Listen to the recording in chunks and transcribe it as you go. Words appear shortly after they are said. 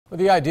Well,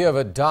 the idea of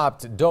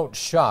adopt, don't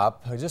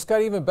shop just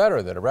got even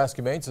better. The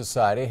Nebraska Humane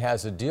Society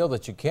has a deal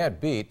that you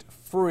can't beat: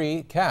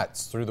 free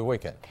cats through the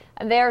weekend.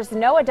 There's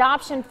no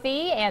adoption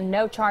fee and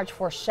no charge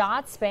for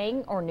shots,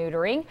 spaying, or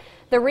neutering.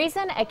 The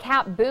reason: a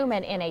cat boom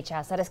at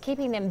NHS that is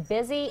keeping them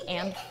busy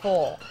and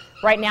full.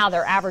 Right now,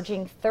 they're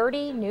averaging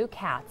 30 new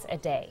cats a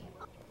day.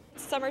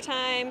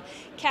 Summertime,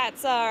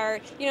 cats are,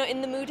 in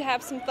the mood to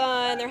have some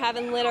fun. They're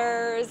having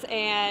litters,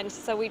 and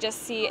so we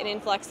just see an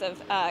influx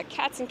of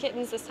cats and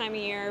kittens this time of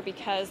year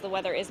because the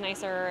weather is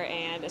nicer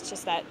and it's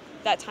just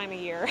that time of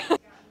year.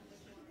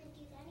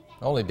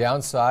 Only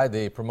downside: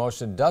 the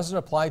promotion doesn't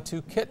apply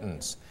to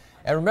kittens.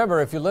 And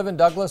remember, if you live in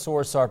Douglas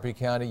or Sarpy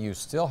County, you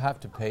still have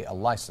to pay a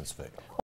license fee.